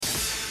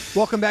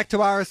Welcome back to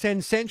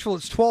RSN Central.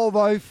 It's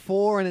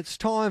 12:04 and it's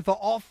time for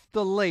Off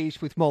the Leash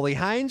with Molly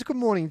Haines. Good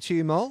morning to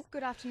you, Mol.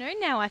 Good afternoon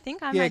now, I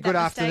think. I Yeah, made good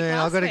that mistake afternoon.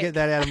 last I've got to week. get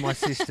that out of my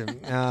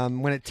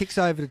system. When it ticks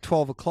over to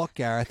 12 o'clock,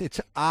 Gareth, it's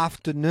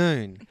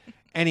afternoon.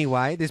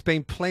 Anyway, there's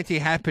been plenty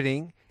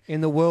happening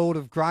in the world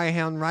of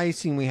greyhound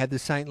racing. We had the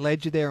St.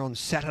 Leger there on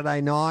Saturday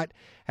night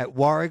at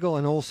Warragul,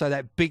 and also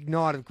that big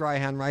night of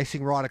greyhound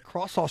racing right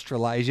across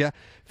Australasia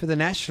for the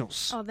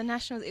Nationals. Oh, the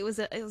Nationals, it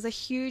was a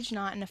huge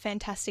night and a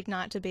fantastic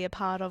night to be a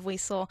part of. We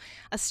saw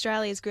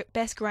Australia's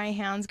best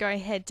greyhounds go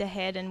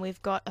head-to-head, and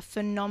we've got a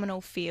phenomenal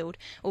field,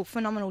 or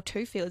phenomenal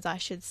two fields, I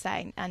should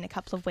say, in a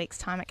couple of weeks'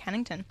 time at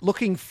Cannington.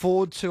 Looking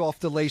forward to Off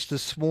the Leash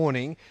this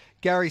morning.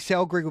 Gary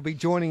Selgrig will be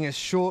joining us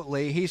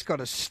shortly. He's got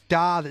a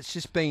star that's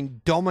just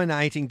been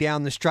dominating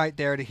down the straight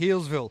there at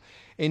Healesville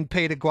in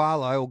Peter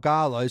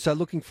Garlo. So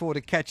looking forward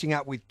to catching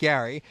up with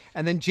Gary.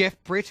 And then Jeff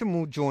Britton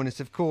will join us,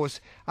 of course,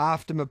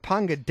 after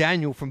Mapunga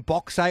Daniel from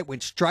Box 8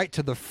 went straight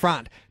to the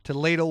front to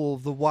lead all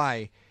of the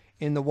way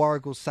in the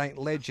Warragul St.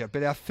 Leger.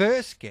 But our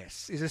first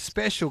guest is a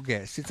special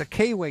guest. It's a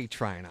Kiwi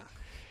trainer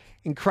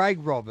in Craig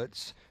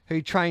Roberts,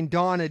 who trained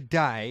Dinah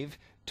Dave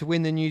to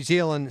win the New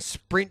Zealand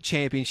Sprint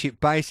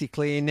Championship,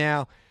 basically. And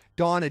now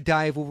Dinah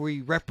Dave will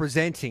be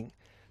representing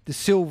the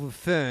Silver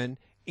Fern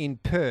in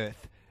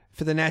Perth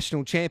for the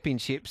National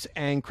Championships.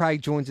 And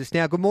Craig joins us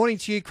now. Good morning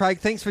to you, Craig.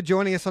 Thanks for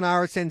joining us on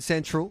RSN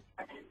Central.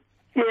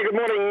 Yeah, good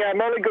morning,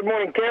 Molly. Good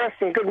morning, Gareth,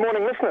 and good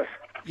morning, listeners.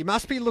 You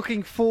must be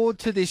looking forward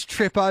to this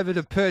trip over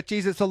to Perth.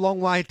 Geez, it's a long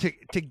way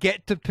to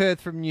get to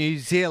Perth from New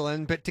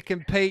Zealand, but to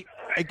compete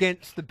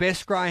against the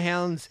best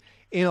greyhounds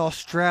in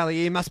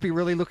Australia, you must be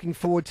really looking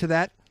forward to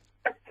that.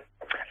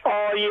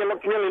 Oh,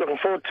 yeah, really looking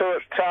forward to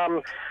it.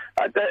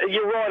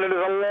 You're right, it is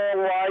a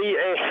long way,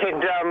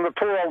 and the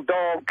poor old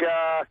dog,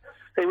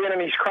 he went in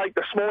his crate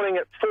this morning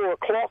at 4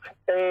 o'clock,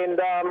 and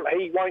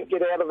he won't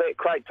get out of that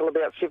crate till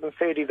about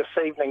 7:30 this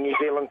evening, New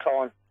Zealand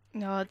time.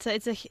 No,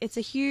 it's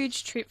a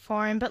huge trip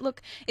for him. But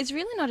look, it's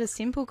really not as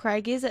simple,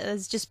 Craig, is it,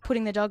 as just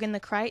putting the dog in the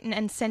crate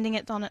and sending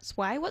it on its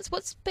way?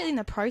 What's been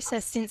the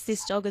process since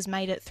this dog has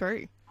made it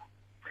through?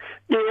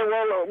 Yeah,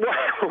 well,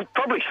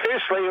 probably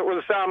firstly it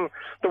was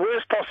the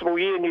worst possible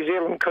year New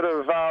Zealand could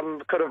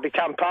have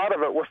become part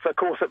of it, with, of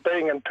course, it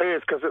being in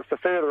Perth, because it's the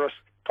furthest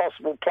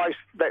possible place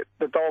that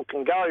the dog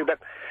can go. But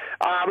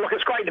look,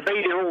 it's great to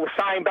be there all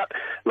the same. But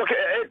look,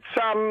 it's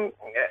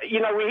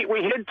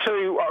we had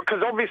to,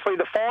 because obviously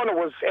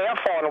our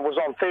final was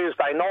on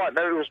Thursday night.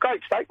 There was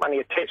great stake money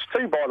attached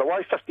too, by the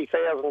way,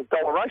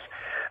 $50,000 race,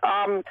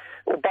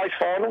 or both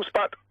finals.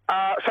 But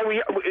so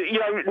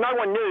no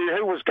one knew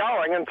who was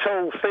going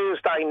until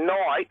Thursday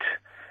night.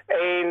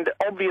 And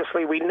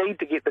obviously we need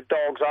to get the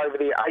dogs over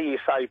there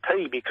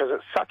ASAP, because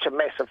it's such a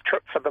massive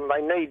trip for them.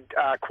 They need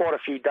quite a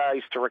few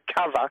days to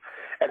recover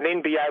and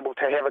then be able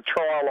to have a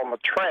trial on the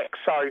track.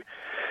 So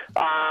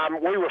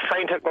we were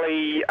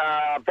frantically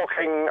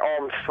booking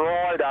on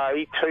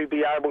Friday to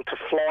be able to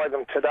fly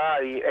them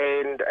today.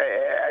 And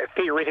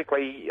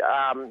theoretically,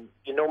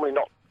 you're normally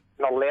not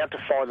allowed to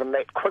fly them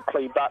that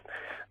quickly, but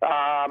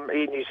Air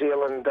New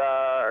Zealand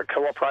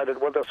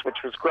cooperated with us,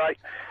 which was great.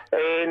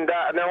 And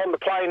they're on the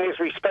plane as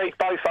we speak,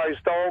 both those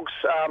dogs.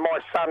 My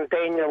son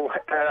Daniel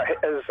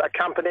is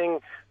accompanying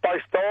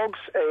both dogs,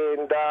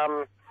 and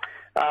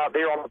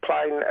they're on the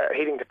plane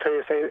heading to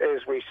Perth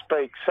as we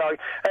speak. So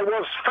it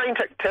was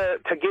frantic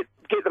to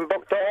get them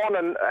booked on,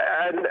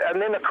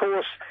 and then, of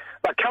course,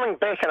 they're coming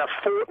back in a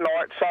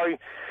fortnight, so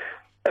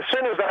as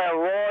soon as they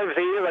arrive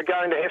there, they're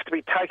going to have to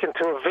be taken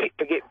to a vet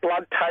to get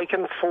blood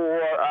taken for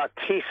a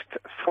test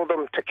for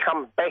them to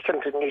come back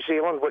into New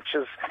Zealand, which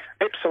is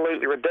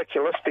absolutely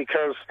ridiculous,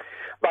 because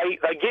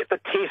they get the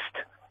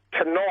test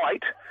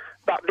tonight,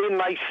 but then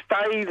they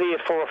stay there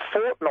for a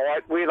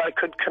fortnight where they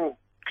could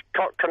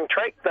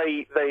contract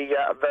the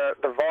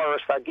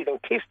virus they're getting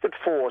tested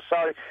for.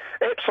 So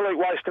absolute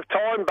waste of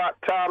time, but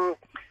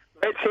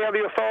that's how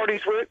the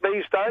authorities work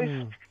these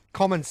days.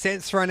 Common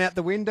sense thrown out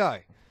the window,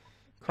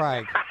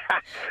 Craig.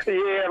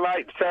 Yeah,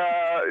 mate,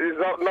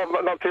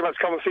 not too much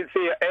common sense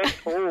here at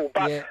all.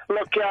 But yeah.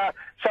 Look,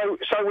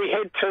 so we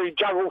had to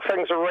juggle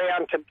things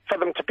around for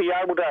them to be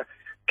able to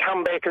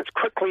come back as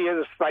quickly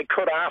as they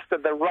could after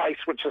the race,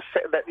 which is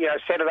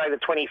Saturday the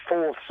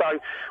 24th. So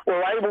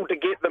we're able to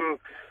get them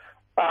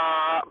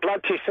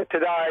blood tested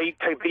today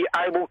to be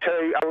able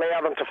to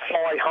allow them to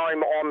fly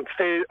home on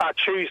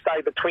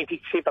Tuesday the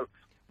 27th.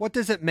 What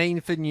does it mean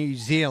for New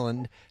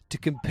Zealand to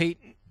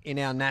compete in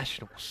our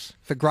nationals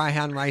for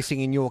greyhound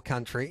racing in your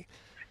country?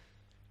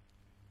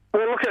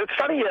 Well, look, it's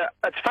funny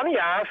you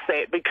ask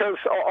that, because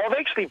I've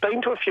actually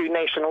been to a few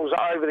nationals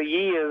over the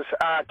years,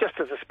 just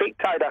as a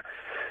spectator,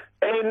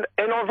 and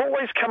I've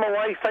always come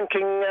away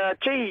thinking,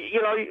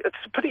 it's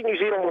a pity New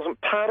Zealand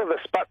wasn't part of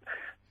this, but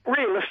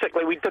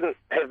realistically, we didn't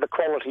have the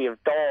quality of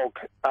dog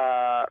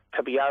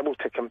to be able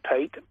to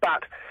compete.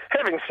 But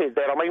having said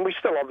that, I mean, we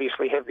still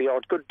obviously have the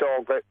odd good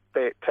dog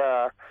that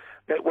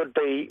that would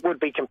be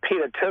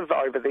competitive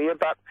over there.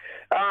 But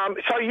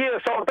so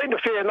I've been to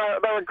fair, and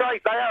they were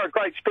great. They are a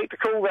great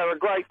spectacle. They're a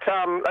great,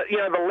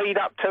 the lead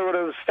up to it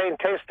is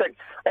fantastic.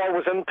 I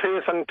was in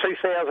Perth in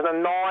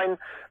 2009.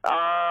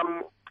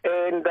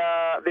 And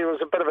there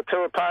was a bit of a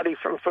tour party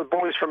for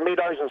boys from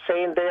Meadows and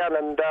Sandown,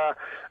 and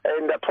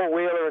Paul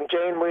Wheeler and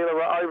Jan Wheeler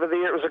were over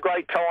there. It was a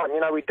great time.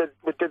 We did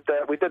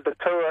the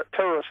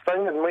tourist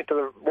thing and went to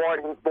the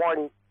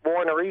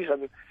wineries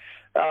and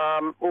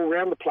all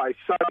around the place.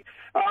 So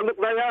look,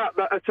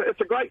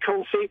 it's a great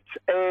concept,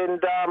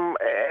 and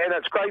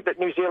it's great that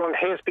New Zealand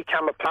has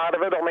become a part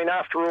of it. I mean,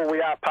 after all,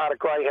 we are part of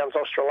Greyhounds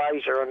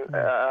Australasia,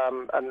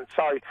 and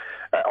so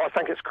I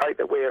think it's great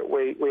that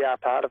we are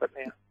part of it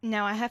now.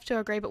 No, I have to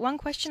agree. But one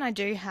question I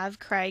do have,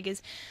 Craig,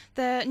 is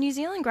the New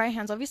Zealand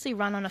Greyhounds obviously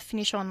run on a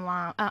finish on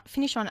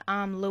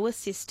arm lure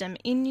system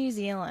in New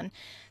Zealand.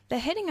 They're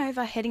heading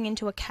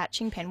into a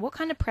catching pen. What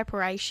kind of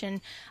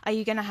preparation are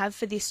you going to have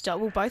for this dog?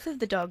 Well, both of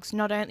the dogs,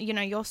 not only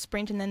your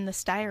sprint and then the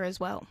stayer as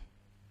well.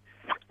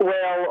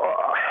 Well,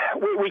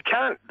 we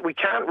can't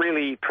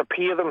really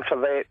prepare them for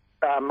that,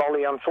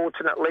 Molly,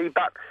 unfortunately.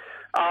 But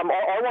I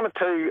wanted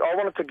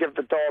to give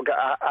the dog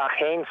a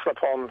hand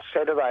slip on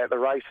Saturday at the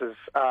races,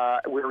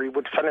 where he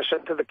would finish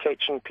into the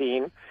catching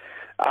pen,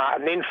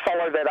 and then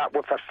follow that up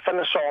with a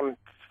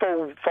full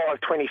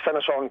 5:20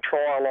 finish on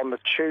trial on the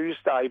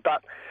Tuesday.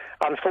 But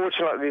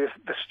unfortunately,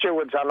 the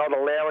stewards are not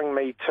allowing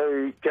me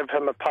to give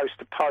him a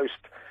post-to-post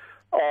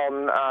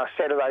on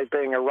Saturday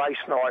being a race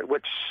night,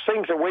 which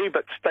seems a wee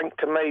bit stink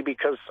to me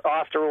because,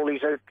 after all,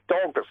 he's a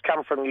dog that's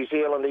come from New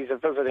Zealand. He's a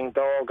visiting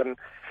dog, and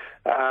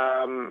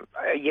I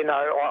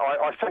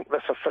think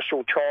this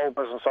official trial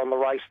business on the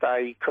race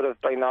day could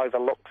have been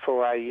overlooked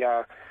for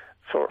a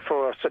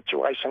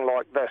situation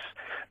like this.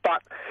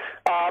 But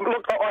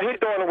look, I had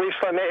Dinah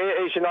Westland,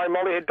 as you know,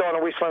 Molly had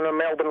Dinah Westland in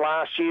Melbourne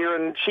last year,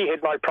 and she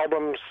had no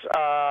problems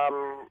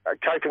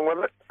coping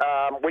with it.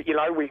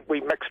 We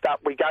mixed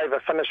up, we gave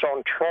her finish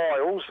on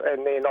trials,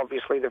 and then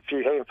obviously the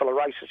few handful of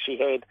races she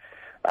had,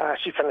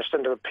 she finished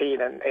into the pen,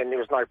 and there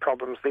was no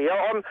problems there.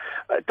 Old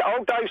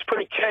Dave's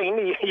pretty keen.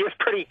 He is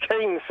pretty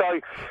keen.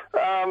 So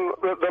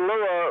the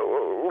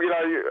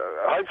lure,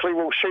 hopefully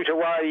will shoot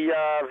away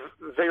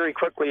very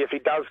quickly if he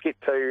does get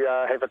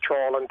to have a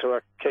trial into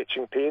a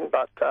catching pen.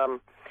 But I'll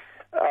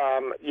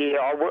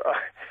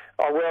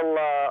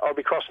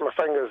be crossing my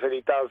fingers that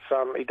he does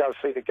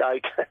see the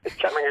gate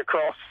coming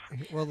across.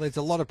 Well, there's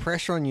a lot of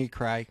pressure on you,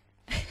 Craig,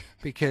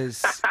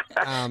 because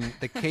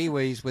the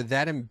Kiwis were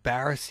that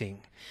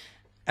embarrassing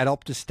at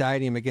Optus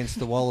Stadium against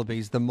the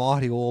Wallabies, the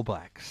mighty All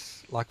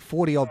Blacks, like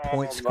 40-odd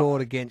points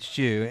scored against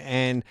you,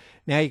 and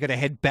now you've got to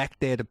head back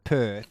there to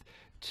Perth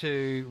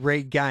to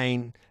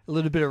regain a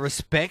little bit of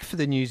respect for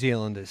the New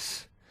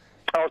Zealanders.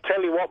 I'll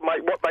tell you what,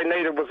 mate, what they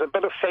needed was a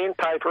bit of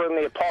sandpaper in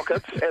their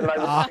pockets, and they would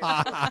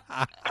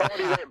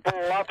tidy that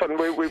ball up, and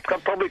we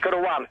probably could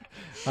have won.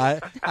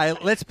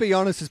 Let's be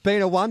honest, it's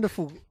been a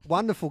wonderful,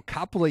 wonderful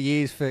couple of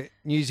years for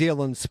New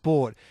Zealand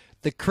sport.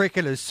 The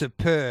cricket is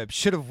superb.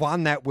 Should have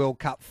won that World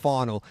Cup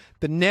final.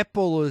 The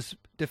netballers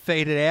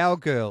defeated our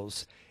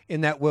girls in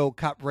that World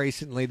Cup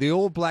recently. The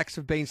All Blacks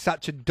have been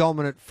such a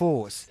dominant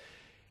force.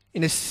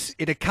 In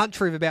a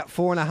country of about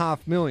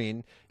 4.5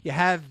 million, you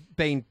have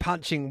been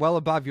punching well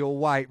above your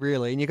weight,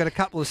 really. And you've got a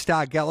couple of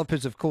star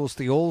gallopers, of course,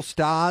 the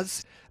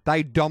All-Stars.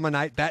 They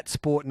dominate that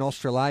sport in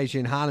Australasia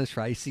in harness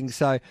racing.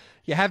 So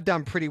you have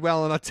done pretty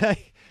well. And I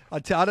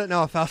don't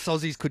know if us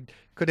Aussies could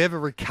ever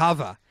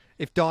recover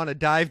if Dinah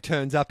Dave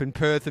turns up in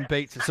Perth and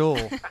beats us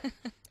all.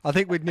 I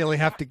think we'd nearly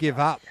have to give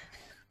up.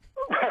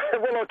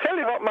 Well, I'll tell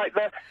you what, mate.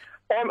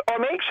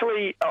 I'm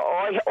actually,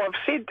 I've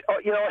said,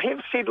 I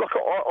have said, look,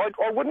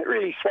 I wouldn't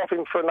really swap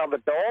him for another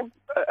dog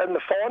in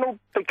the final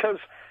because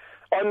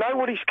I know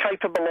what he's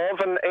capable of.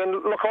 And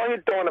look, I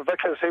had Dinah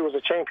Vickers, who was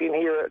a champion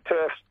here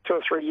 2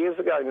 or 3 years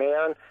ago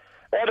now, and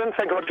I didn't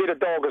think I'd get a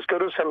dog as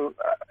good as him,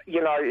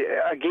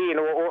 again,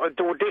 or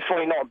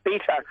definitely not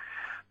better.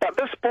 But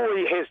this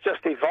boy has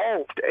just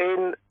evolved,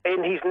 and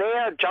he's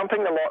now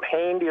jumping a lot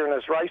handier in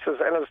his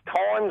races, and his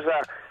times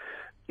are,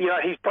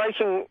 he's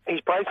breaking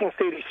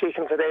 30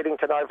 seconds at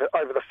Addington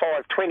over the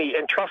 5:20,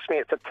 and trust me,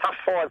 it's a tough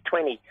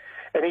 5:20,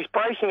 and he's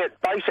breaking it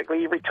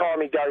basically every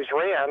time he goes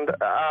round,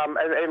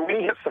 and when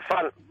he hits the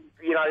front,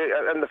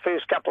 in the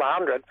first couple of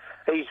hundred,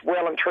 he's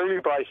well and truly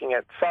breaking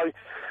it. So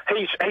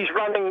he's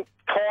running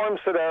times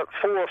that are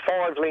 4 or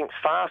 5 lengths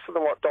faster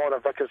than what Dinah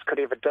Vickers could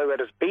ever do at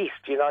his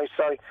best,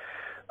 so.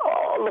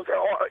 And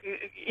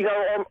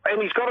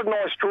he's got a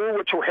nice draw,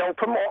 which will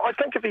help him. I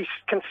think if he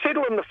can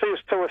settle in the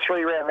first 2 or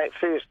 3 round that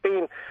first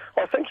bend,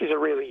 I think he's a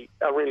really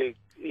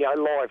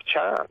live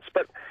chance.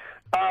 But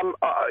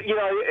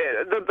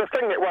the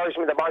thing that worries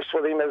me the most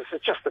with him is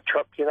it's just the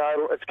trip.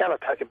 It's going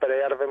to take a bit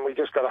out of him. We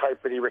just got to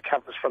hope that he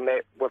recovers from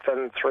that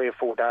within 3 or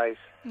 4 days.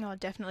 Oh,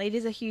 definitely. It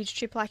is a huge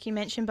trip, like you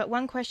mentioned. But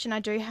one question I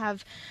do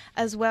have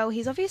as well,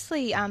 he's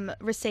obviously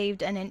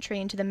received an entry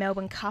into the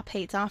Melbourne Cup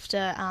heats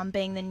after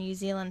being the New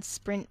Zealand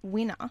sprint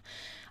winner.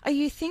 Are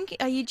you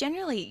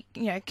generally,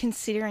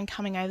 considering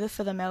coming over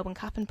for the Melbourne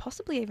Cup and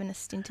possibly even a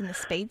stint in the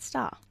Speed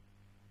Star?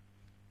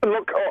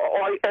 Look,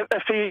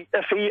 if he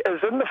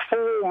is in the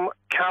form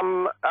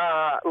come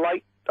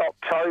late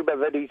October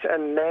that he's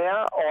in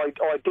now,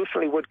 I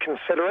definitely would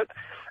consider it.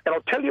 And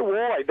I'll tell you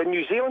why. The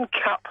New Zealand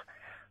Cup,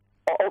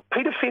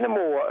 Peter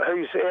Fenimore,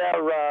 who's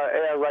our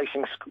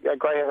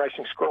greyhound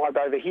racing scribe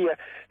over here,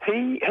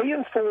 he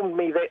informed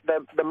me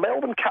that the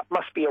Melbourne Cup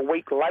must be a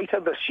week later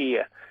this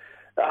year.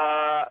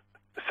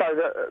 So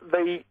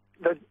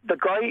the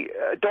grey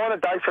Dinah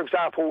Day, for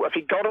example, if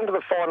he got into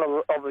the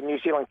final of the New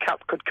Zealand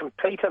Cup, could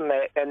compete in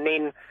that and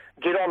then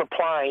get on a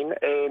plane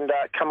and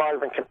come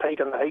over and compete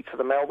in the heats of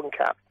the Melbourne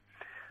Cup.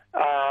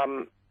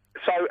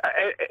 So,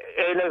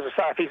 and as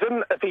I say,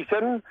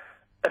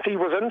 if he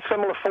was in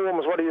similar form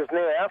as what he is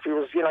now, if he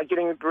was,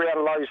 getting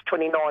around those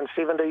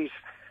 29.70s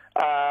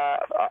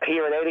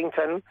here at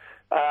Addington,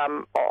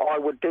 I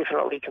would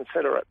definitely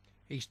consider it.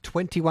 He's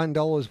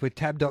 $21 with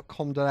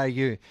tab.com.au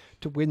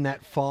to win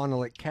that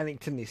final at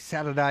Cannington this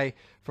Saturday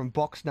from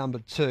box number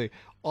 2.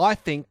 I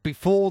think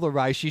before the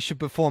race you should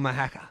perform a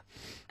haka.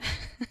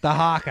 The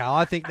haka.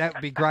 I think that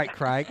would be great,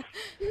 Craig.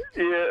 Yeah,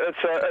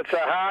 it's a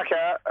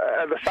haka,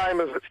 the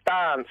same as it's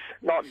dance,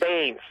 not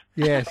dance.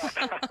 Yes.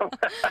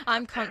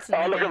 I'm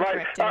constantly being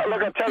corrected.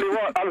 Look, I tell you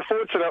what,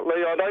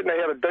 unfortunately, I don't know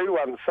how to do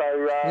one,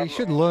 so... you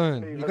should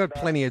learn. You've got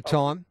plenty of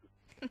time.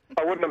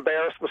 I wouldn't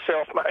embarrass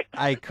myself, mate.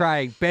 Hey,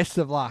 Craig, best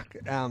of luck.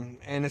 And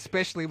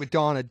especially with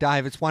Dinah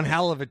Dave, it's one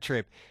hell of a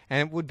trip.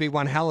 And it would be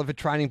one hell of a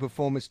training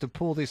performance to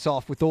pull this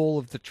off with all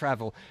of the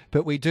travel.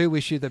 But we do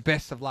wish you the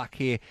best of luck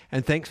here.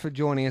 And thanks for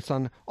joining us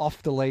on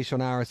Off the Leash on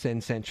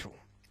RSN Central.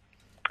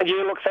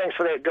 Yeah, look, thanks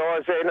for that,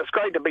 guys. And it's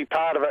great to be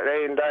part of it.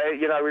 And,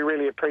 we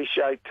really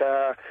appreciate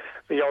the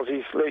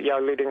Aussies,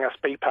 letting us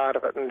be part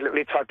of it. And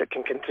let's hope it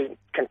can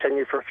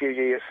continue for a few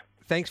years.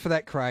 Thanks for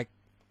that, Craig.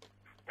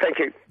 Thank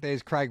you.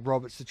 There's Craig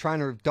Roberts, the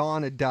trainer of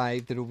Dinah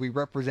Dave, that will be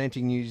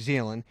representing New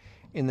Zealand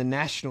in the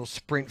national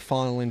sprint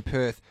final in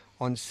Perth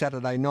on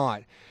Saturday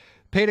night.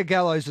 Peter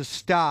Gallo's a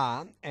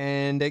star,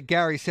 and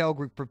Gary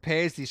Selgrick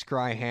prepares this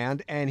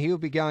greyhound, and he'll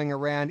be going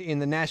around in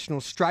the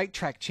National Straight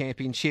Track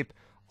Championship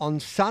on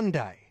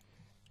Sunday.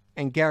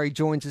 And Gary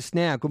joins us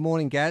now. Good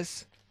morning,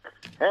 Gaz.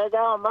 How you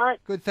going, mate?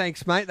 Good,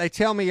 thanks, mate. They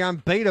tell me you're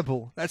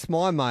unbeatable. That's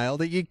my mail,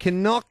 that you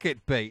cannot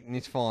get beat in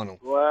this final.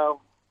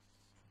 Well,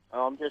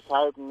 I'm just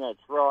hoping that's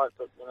right,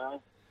 but,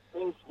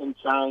 things can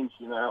change,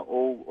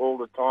 all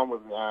the time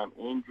with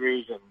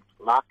injuries and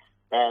luck,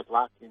 bad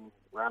luck in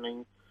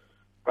running.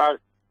 But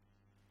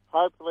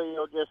hopefully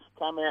you'll just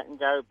come out and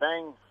go,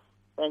 bang,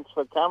 thanks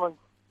for coming.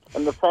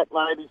 And the fat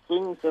lady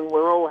sings, and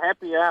we're all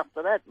happy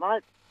after that,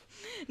 mate.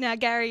 Now,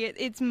 Gary,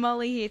 it's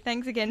Molly here.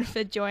 Thanks again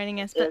for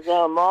joining us. How's it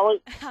going,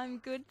 Molly? I'm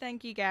good,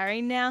 thank you,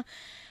 Gary. Now,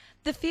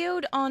 the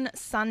field on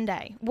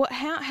Sunday,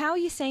 how are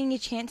you seeing your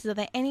chances? Are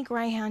there any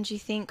greyhounds you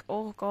think,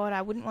 oh, God,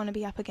 I wouldn't want to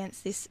be up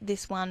against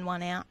this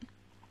one out?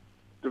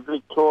 The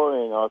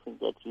Victorian, I think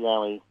that's the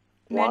only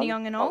one.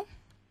 Murneyong and all?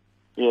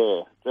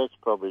 Yeah, that's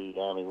probably the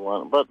only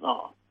one. But,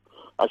 no,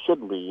 I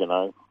shouldn't be,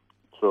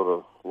 sort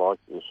of like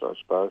this, I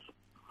suppose.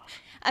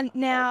 And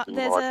now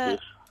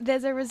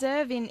there's a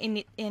reserve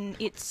in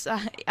its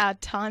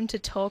time to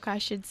talk, I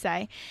should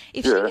say.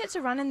 If she gets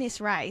a run in this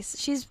race,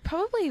 she's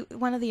probably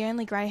one of the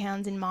only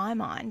greyhounds in my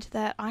mind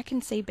that I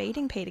can see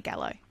beating Peter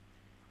Gallo.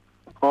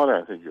 I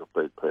don't think you'll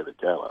beat Peter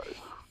Gallo.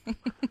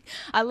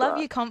 I love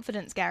your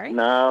confidence, Gary.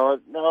 No,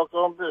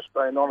 I'm just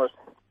being honest.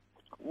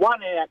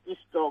 One out, this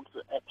dog's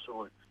an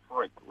absolute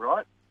freak,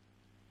 right?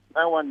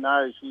 No one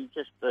knows. He's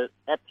just an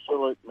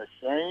absolute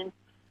machine.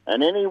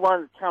 And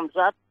anyone that comes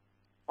up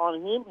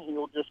on him,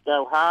 he'll just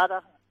go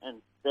harder and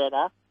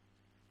better,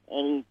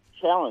 and he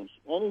challenge.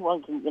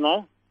 Anyone can,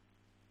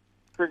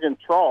 friggin'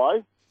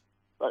 try,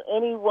 but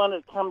anyone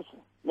that comes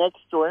next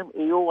to him,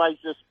 he always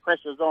just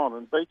presses on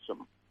and beats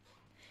them.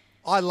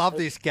 I love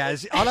this,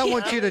 Gaz. I don't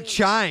want you to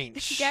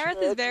change. Gareth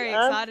is very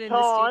excited in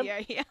the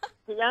studio here.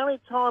 The only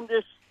time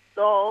this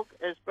dog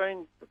has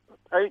been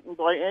beaten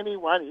by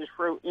anyone is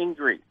through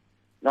injury.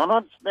 Not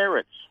on its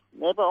merits.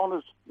 Never on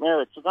its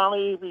merits. It's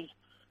only if he's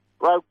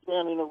broke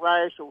down in a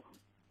race or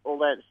all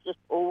that. It's just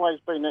always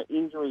been an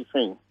injury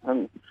thing,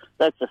 and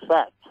that's a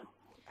fact.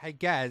 Hey,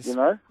 Gaz,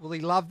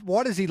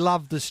 why does he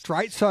love the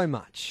straight so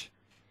much?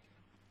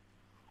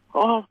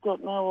 Oh, I've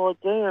got no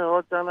idea.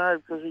 I don't know,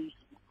 because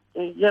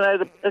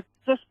it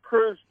just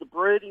proves the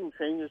breeding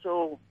thing is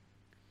all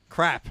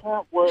crap.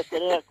 Can't work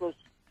it out, because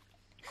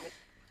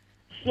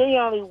she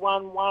only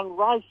won one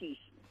race, his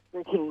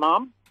freaking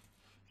mum.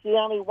 She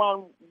only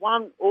won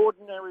one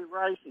ordinary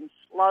race in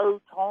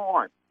slow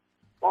time,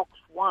 box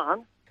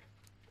one.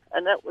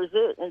 And that was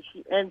it.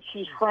 And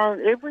she's thrown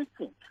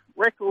everything.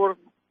 Record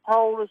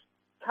holders,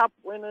 cup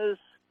winners.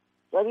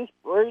 So this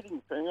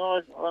breeding thing,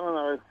 I don't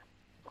know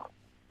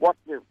what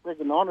you're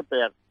frigging on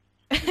about.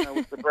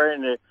 With the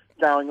breeding, they're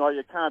going,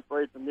 you can't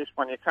breed from this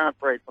one, you can't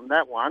breed from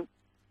that one.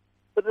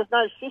 But there's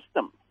no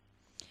system.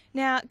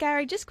 Now,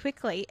 Gary, just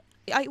quickly,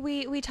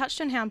 we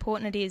touched on how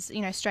important it is,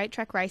 straight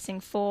track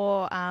racing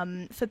for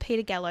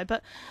Peter Gallo.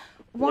 But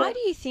Why do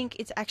you think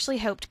it's actually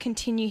helped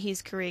continue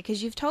his career?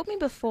 Because you've told me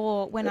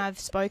before when I've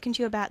spoken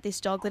to you about this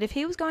dog that if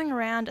he was going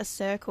around a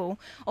circle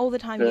all the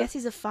time, yes,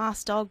 he's a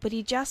fast dog, but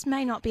he just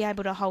may not be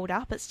able to hold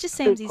up. It just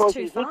seems he's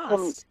too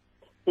fast.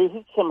 He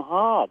hits them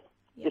hard.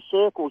 The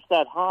circle's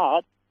that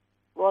hard.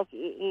 Like,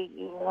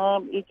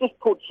 he just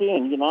puts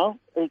in,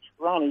 each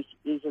run.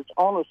 He's as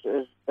honest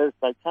as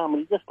they come.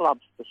 And he just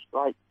loves the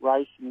straight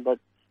racing, but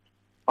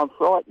I'm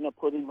frightened to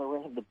put him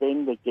around the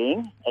bend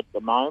again at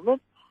the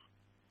moment.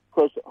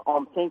 Because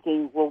I'm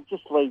thinking, well,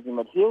 just leave him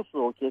at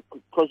Hillsville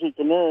because he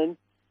can earn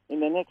in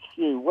the next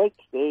few weeks.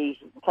 He's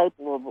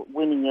capable of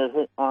winning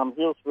at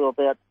Hillsville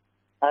about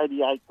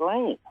 88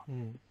 grand.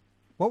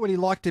 What would he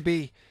like to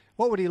be?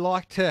 What would he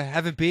like to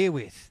have a beer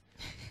with?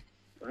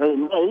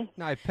 Who, me?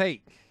 No,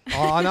 Pete.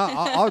 Oh, no,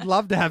 I'd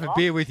love to have a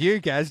beer with you,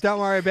 Gaz. Don't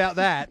worry about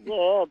that.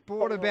 Yeah. But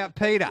what about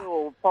Peter?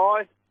 Or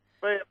pie,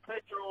 be it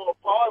pizza or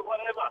pie,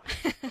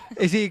 whatever.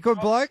 Is he a good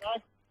bloke?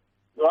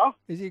 Yeah.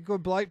 Is he a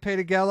good bloke,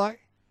 Peter Gallo?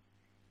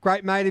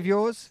 Great mate of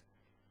yours?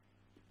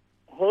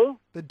 Who?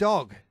 The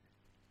dog.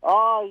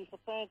 Oh, he's a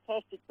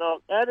fantastic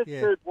dog.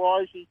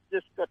 Attitude-wise, he's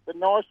just got the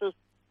nicest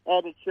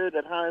attitude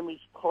at home. He's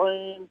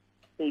clean,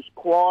 he's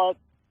quiet,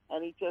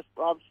 and he just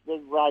loves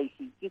the race.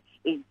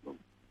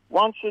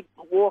 Once you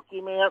walk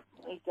him out,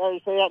 he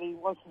goes out, he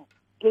wants to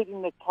get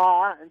in the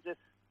car and just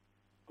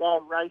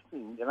go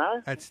racing,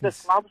 He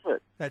just loves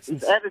it.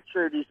 His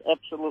attitude is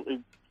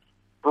absolutely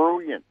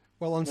brilliant.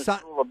 Well, it's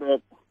all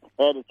about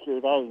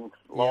attitude, in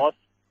life.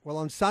 Well,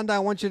 on Sunday, I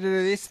want you to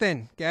do this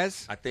then,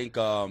 Gaz. I think,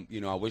 I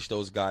wish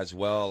those guys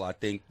well. I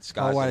think the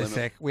sky's the limit. Wait a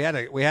sec.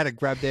 We had a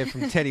grab there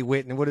from Teddy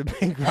Witt, and it would have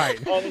been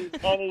great.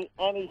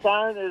 and his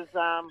owner's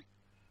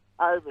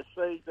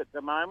overseas at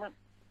the moment.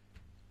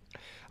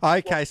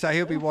 Okay, so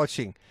he'll be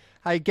watching.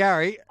 Hey,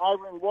 Gary.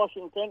 Over in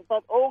Washington.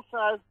 But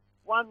also,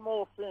 one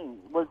more thing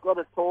we've got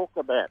to talk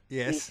about.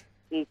 Yes.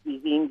 Is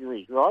his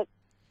injuries, right?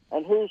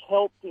 And who's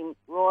helped him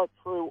right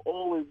through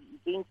all of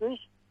his injuries?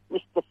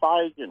 Mr.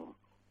 Fagan.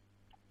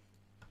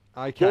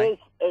 Okay.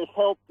 Has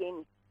helped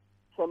him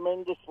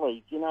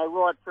tremendously,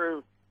 right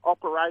through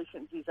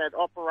operations. He's had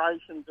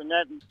operations and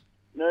that and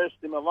nursed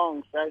him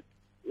along. So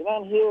you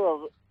don't hear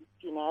of,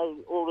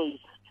 all these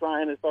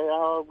trainers say,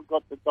 oh, we've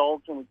got the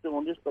dogs and we're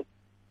doing this, but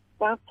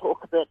don't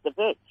talk about the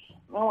vets.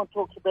 No one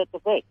talks about the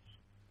vets.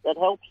 That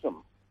helps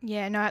them.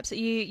 Yeah, no,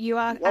 absolutely. You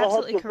are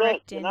absolutely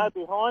correct.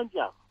 Behind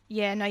you.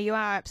 Yeah, no, you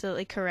are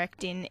absolutely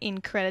correct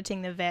in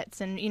crediting the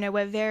vets. And,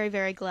 we're very,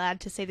 very glad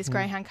to see this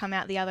greyhound come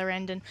out the other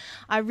end. And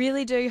I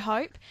really do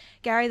hope,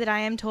 Gary, that I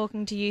am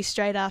talking to you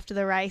straight after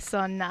the race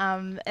on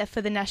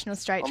for the National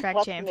Straight Track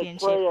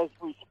Championship. I'm touching a tree as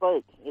we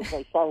speak, as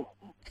they say.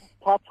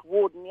 Touch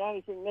wood, and the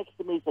only thing next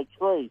to me is a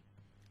tree.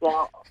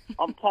 So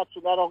I'm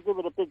touching that. I'll give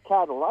it a big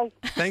cuddle,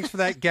 eh? Thanks for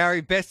that, Gary.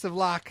 Best of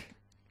luck.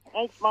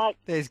 Thanks, mate.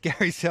 There's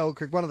Gary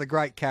Selkirk, one of the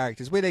great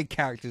characters. We need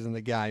characters in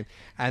the game,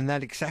 and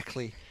that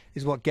exactly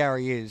is what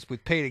Gary is,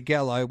 with Peter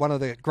Gallo, one of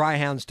the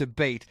greyhounds to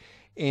beat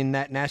in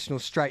that National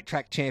Straight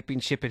Track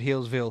Championship at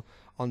Hillsville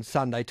on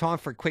Sunday. Time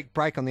for a quick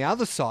break. On the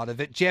other side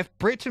of it, Jeff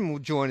Britton will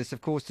join us,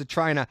 of course, the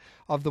trainer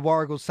of the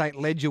Warragul St.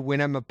 Ledger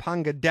winner,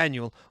 Mapunga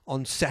Daniel,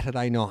 on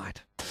Saturday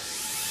night.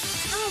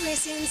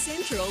 RSN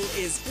Central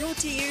is brought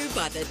to you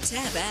by the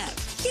Tab app.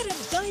 Get a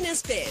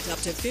bonus bet up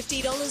to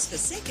 $50 for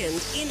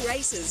second in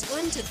races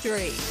 1 to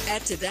 3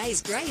 at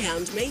today's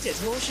Greyhound meet at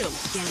Horsham.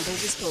 Gamble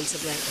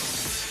responsibly.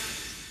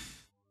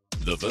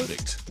 The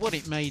verdict. What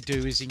it may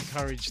do is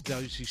encourage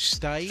those who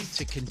stay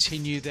to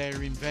continue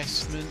their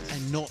investment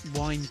and not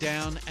wind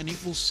down, and it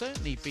will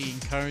certainly be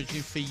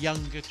encouraging for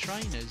younger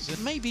trainers.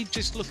 And maybe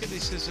just look at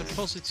this as a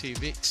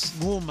positive. It's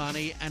more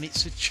money and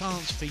it's a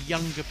chance for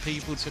younger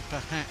people to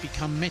perhaps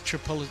become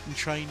metropolitan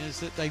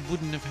trainers that they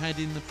wouldn't have had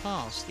in the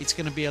past. It's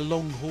going to be a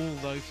long haul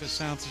though for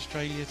South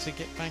Australia to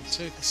get back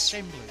to a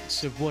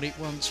semblance of what it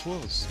once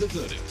was. The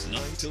verdict,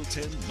 9 till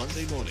 10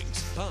 Monday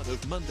mornings. Part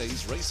of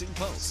Monday's Racing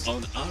Pulse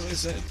on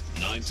RSN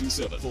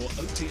 927 for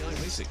OTI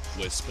Racing,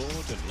 where sport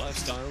and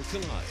lifestyle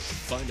collide.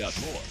 Find out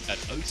more at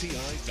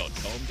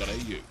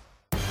oti.com.au.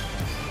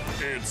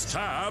 It's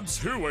Tab's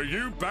Who Are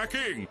You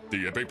Backing?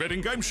 The epic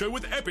betting game show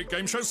with epic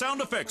game show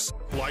sound effects,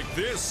 like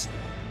this.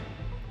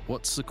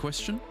 What's the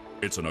question?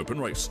 It's an open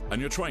race,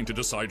 and you're trying to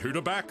decide who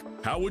to back.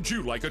 How would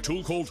you like a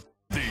tool called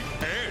The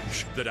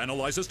Edge that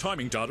analyzes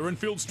timing data and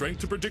field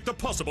strength to predict the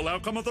possible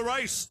outcome of the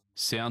race?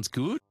 Sounds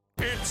good.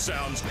 It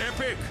sounds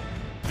epic.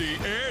 The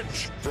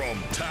Edge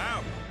from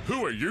Tab.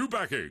 Who are you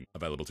backing?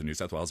 Available to New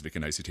South Wales, Vic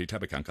and ACT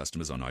Tab account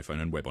customers on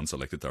iPhone and web on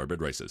selected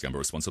thoroughbred races. Gamble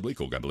responsibly.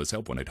 Call Gamblers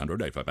Help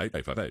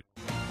 1-800-858-858.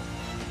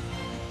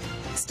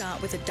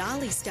 Start with a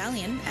Darley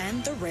Stallion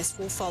and the rest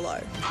will follow.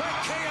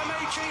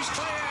 Kiamichi's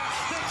clear.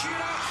 The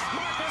Judah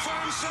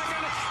microphone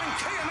second, and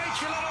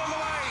Kiamichi led all the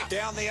way.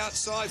 Down the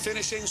outside,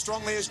 finishing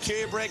strongly as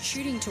Curebrek.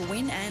 Shooting to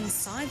Win and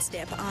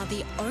Sidestep are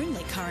the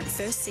only current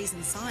first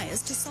season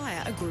sires to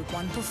sire a Group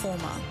 1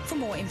 performer. For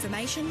more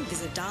information,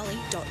 visit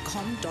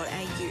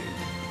darley.com.au.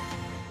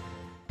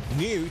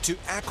 New to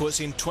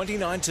Aquas in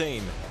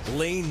 2019.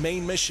 Lean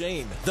Mean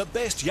Machine, the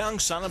best young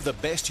son of the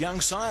best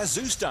young sire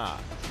Zoostar.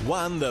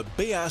 Won the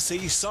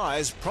BRC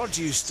Sires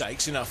Produce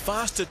Stakes in a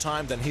faster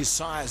time than his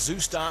sire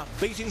Zoostar,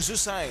 beating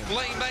Zusain.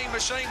 Lean Mean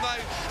Machine,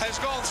 though, has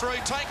gone through,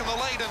 taken the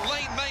lead, and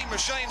Lean Mean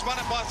Machine's won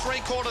it by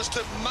 3/4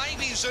 to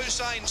maybe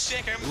Zusain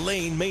second.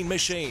 Lean Mean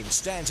Machine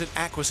stands at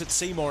Aquas at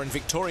Seymour in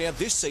Victoria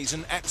this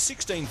season at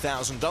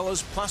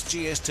 $16,000 plus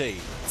GST.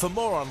 For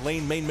more on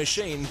Lean Mean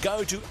Machine,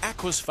 go to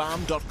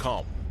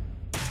aquasfarm.com.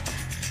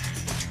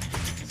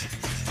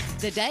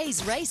 The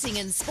day's racing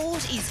and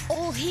sport is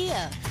all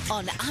here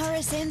on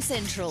RSN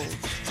Central.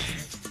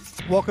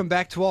 Welcome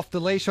back to Off the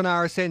Leash on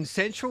RSN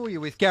Central.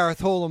 You're with Gareth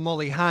Hall and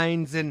Molly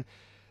Haines, and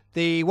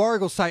the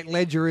Warragul St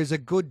Ledger is a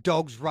good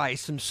dogs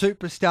race. Some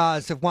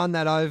superstars have won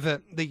that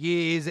over the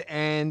years,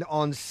 and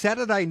on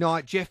Saturday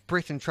night, Jeff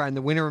Britton trained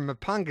the winner, and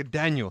Mapunga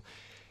Daniel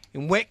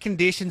in wet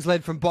conditions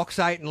led from box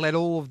 8 and led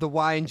all of the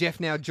way, and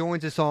Jeff now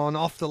joins us on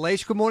Off the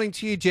Leash. Good morning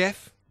to you,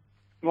 Jeff.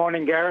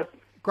 Morning, Gareth.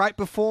 Great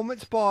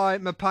performance by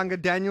Mapunga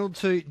Daniel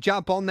to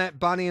jump on that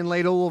bunny and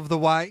lead all of the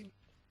way.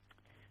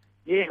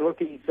 Yeah, look,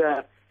 he did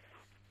a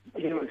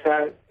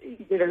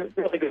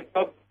really good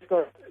job.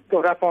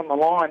 Got up on the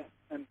line,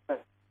 and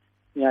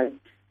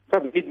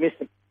probably did miss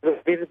a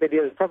bit, but he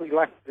was probably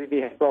lucky that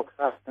he had box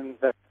up, and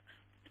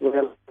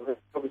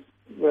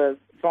was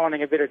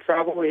finding a bit of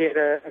trouble. We had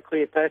a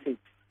clear passage.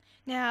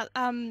 Now,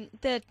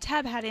 the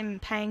tab had him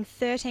paying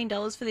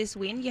 $13 for this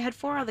win. You had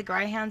 4 other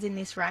greyhounds in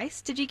this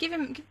race. Did you give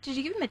him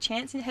a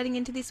chance in heading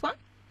into this one?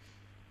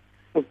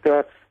 Look,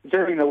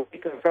 during the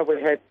week, I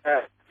probably had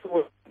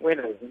 4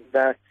 winners,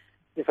 and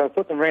if I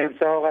put them round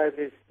solo,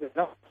 there's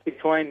not much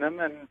between them,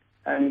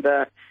 and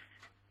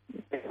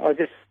I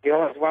just the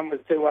odds one was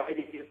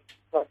 $2.80,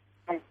 and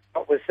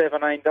one was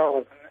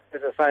 $17. And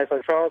as I say, if I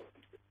tried,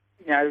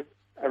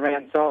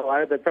 around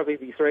solo, there'd probably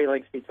be 3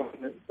 lengths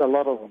between the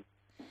lot of them.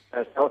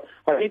 So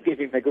I did give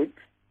him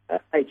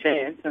a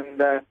chance,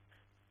 and as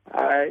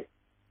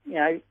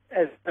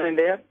it turned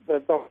out, the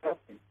box up.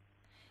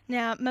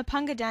 Now,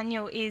 Mapunga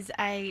Daniel is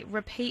a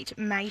repeat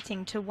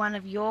mating to one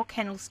of your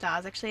kennel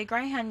stars. Actually, a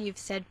greyhound you've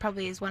said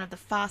probably is one of the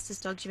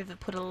fastest dogs you've ever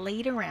put a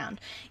lead around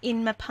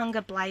in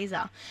Mapunga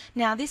Blazer.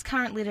 Now, this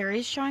current litter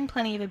is showing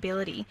plenty of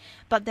ability,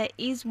 but there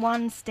is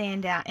one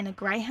standout in a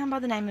greyhound by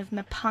the name of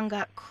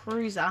Mapunga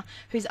Cruiser,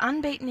 who's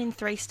unbeaten in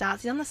 3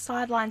 starts. He's on the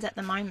sidelines at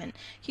the moment.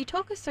 Can you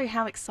talk us through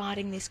how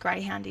exciting this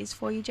greyhound is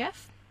for you,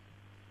 Jeff?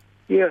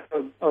 Yeah,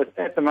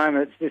 at the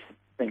moment it's just a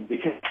thing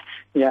because,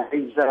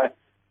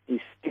 he's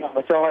sitting on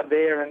the side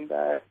there and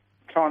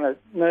trying to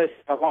nurse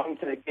him along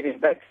to get him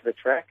back to the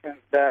track. And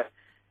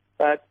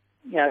but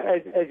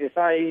as you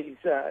say, he's,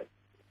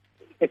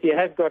 if you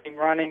have got him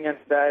running and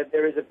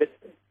there is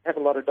have a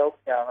lot of dogs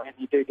going, and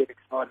you do get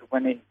excited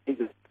when he's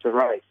to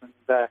race. And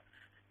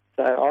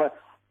so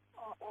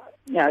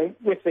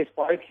with this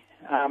bloke,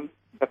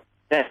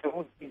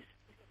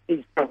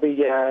 he's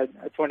probably a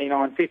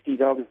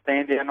 $29.50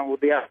 standown all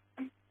the up.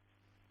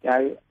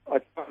 I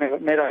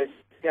met Meadows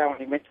and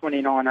he went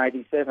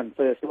 29.87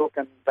 first look,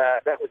 and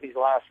that was his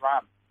last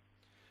run.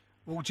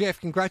 Well, Jeff,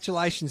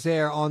 congratulations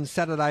there on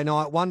Saturday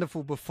night.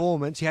 Wonderful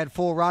performance. You had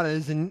 4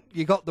 runners and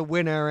you got the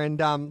winner,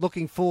 and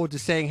looking forward to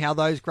seeing how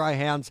those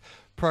greyhounds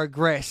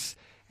progress,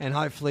 and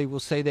hopefully we'll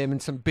see them in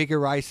some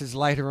bigger races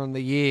later on in the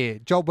year.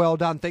 Job well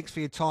done. Thanks for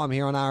your time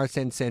here on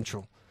RSN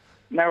Central.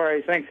 No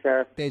worries. Thanks,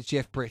 Gareth. There's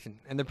Jeff Britton.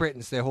 And the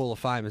Brittons, they're Hall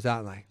of Famers,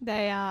 aren't they?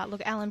 They are.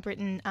 Look, Alan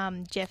Britton,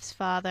 Jeff's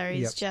father,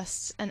 is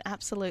just an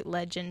absolute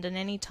legend. And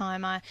any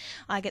time I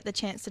get the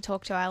chance to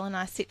talk to Alan,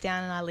 I sit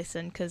down and I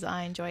listen because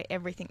I enjoy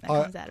everything that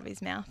comes out of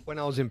his mouth. When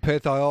I was in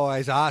Perth, I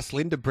always asked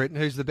Linda Britton,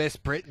 who's the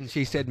best Britton?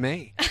 She said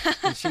me.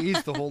 And she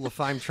is the Hall of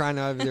Fame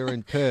trainer over there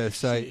in Perth.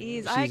 So she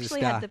is. She's I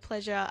actually had the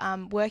pleasure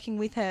working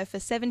with her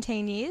for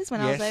 17 years when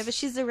I was over.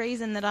 She's the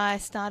reason that I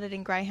started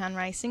in greyhound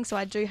racing. So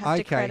I do have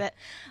to credit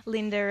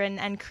Linda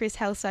and Chris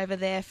Helse over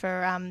there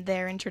for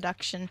their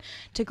introduction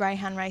to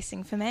greyhound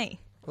racing for me.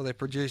 Well, they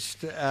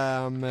produced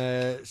some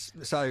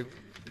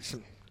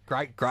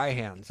great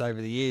greyhounds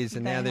over the years,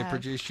 and now they've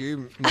produced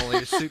you, Molly,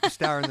 a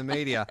superstar in the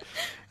media.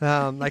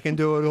 They can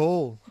do it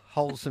all.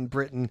 Holes and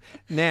Britton.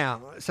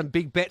 Now, some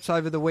big bets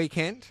over the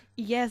weekend.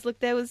 Yes, look,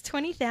 there was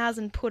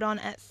 $20,000 put on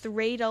at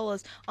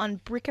 $3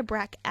 on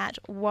Bric-a-Brac at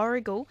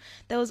Warragul.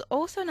 There was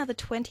also another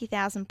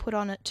 $20,000 put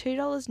on at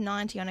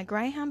 $2.90 on a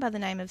greyhound by the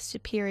name of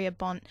Superior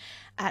Bont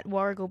at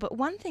Warragul. But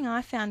one thing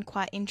I found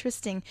quite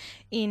interesting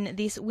in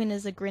this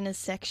winners or grinners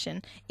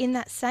section, in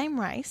that same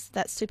race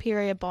that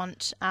Superior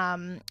Bont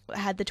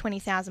had the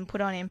 $20,000 put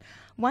on him,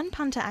 one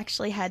punter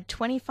actually had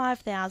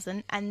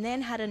 $25,000 and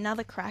then had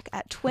another crack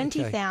at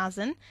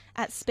 $20,000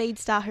 at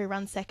Speedstar, who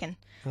runs second.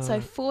 So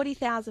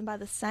 $40,000 by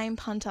the same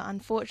punter.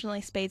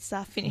 Unfortunately,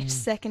 Speedstar finished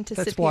second to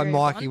That's Superior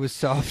why Mikey Bont. was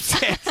so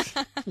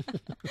upset.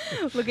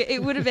 Look,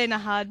 it would have been a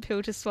hard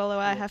pill to swallow,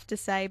 I have to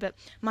say, but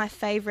my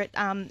favourite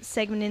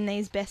segment in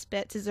these best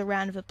bets is a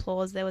round of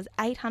applause. There was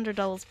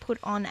 $800 put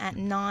on at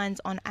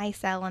nines on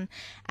Ace Allen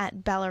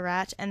at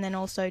Ballarat, and then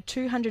also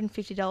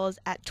 $250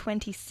 at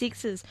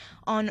 26s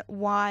on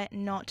Why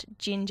Not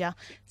Ginger.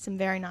 Some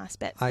very nice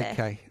bets there.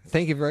 Okay.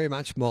 Thank you very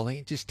much,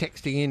 Molly. Just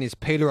texting in is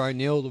Peter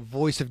O'Neill, the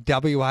voice of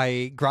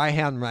WA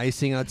greyhound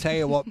racing. I tell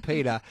you what,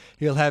 Peter,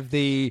 he'll have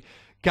the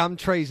gum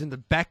trees in the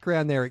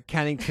background there at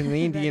Cannington,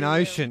 the Indian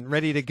Ocean,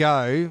 ready to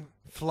go,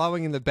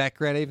 flowing in the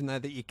background, even though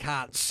that you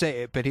can't see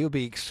it, but he'll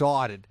be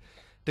excited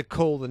to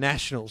call the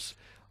Nationals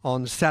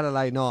on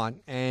Saturday night,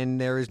 and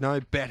there is no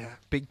better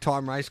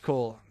big-time race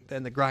caller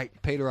than the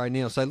great Peter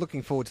O'Neill. So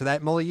looking forward to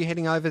that. Molly, you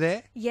heading over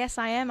there? Yes,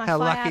 I am. I How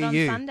fly lucky out are on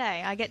you?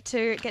 Sunday. I get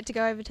to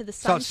go over to the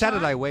So Sunshine. it's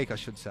Saturday week, I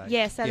should say.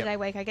 Yeah, Saturday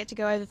week. I get to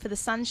go over for the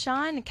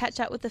Sunshine and catch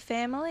up with the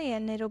family,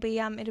 and it'll be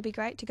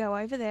great to go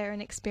over there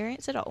and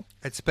experience it all.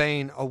 It's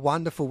been a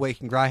wonderful week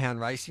in greyhound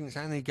racing. It's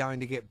only going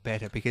to get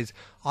better because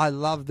I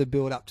love the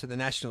build-up to the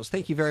Nationals.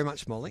 Thank you very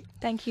much, Molly.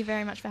 Thank you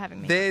very much for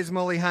having me. There's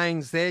Molly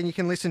Haines there, and you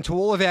can listen to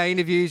all of our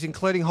interviews,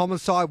 including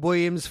Homicide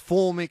Williams,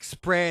 Form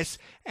Express,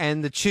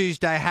 and the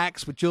Tuesday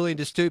Hacks with Julian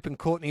DeStoop and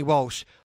Courtney Walsh